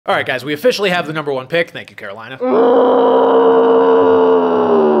All right, guys, we officially have the #1 pick. Thank you, Carolina.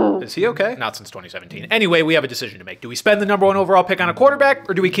 Is he okay? Not since 2017. Anyway, we have a decision to make. Do we spend the #1 overall pick on a quarterback,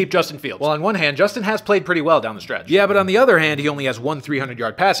 or do we keep Justin Fields? Well, on one hand, Justin has played pretty well down the stretch. Yeah, but on the other hand, he only has one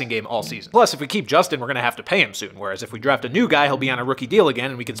 300-yard passing game all season. Plus, if we keep Justin, we're gonna have to pay him soon, whereas if we draft a new guy, he'll be on a rookie deal again,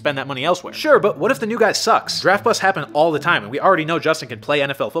 and we can spend that money elsewhere. Sure, but what if the new guy sucks? Draft busts happen all the time, and we already know Justin can play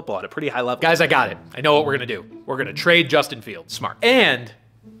NFL football at a pretty high level. Guys, I got it. I know what we're gonna do. We're gonna trade Justin Fields. Smart. And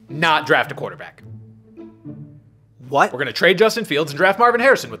not draft a quarterback. What? We're gonna trade Justin Fields and draft Marvin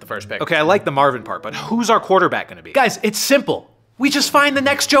Harrison with the first pick. Okay, I like the Marvin part, but who's our quarterback gonna be? Guys, it's simple. We just find the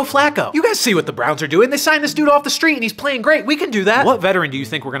next Joe Flacco. You guys see what the Browns are doing. They signed this dude off the street and he's playing great. We can do that. What veteran do you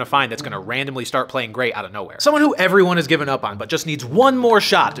think we're gonna find that's gonna randomly start playing great out of nowhere? Someone who everyone has given up on, but just needs one more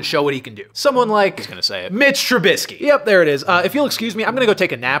shot to show what he can do. Someone like, he's gonna say it, Mitch Trubisky. Yep, there it is. If you'll excuse me, I'm gonna go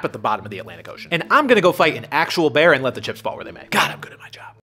take a nap at the bottom of the Atlantic Ocean. And I'm gonna go fight an actual bear and let the chips fall where they may. God, I'm good at my job.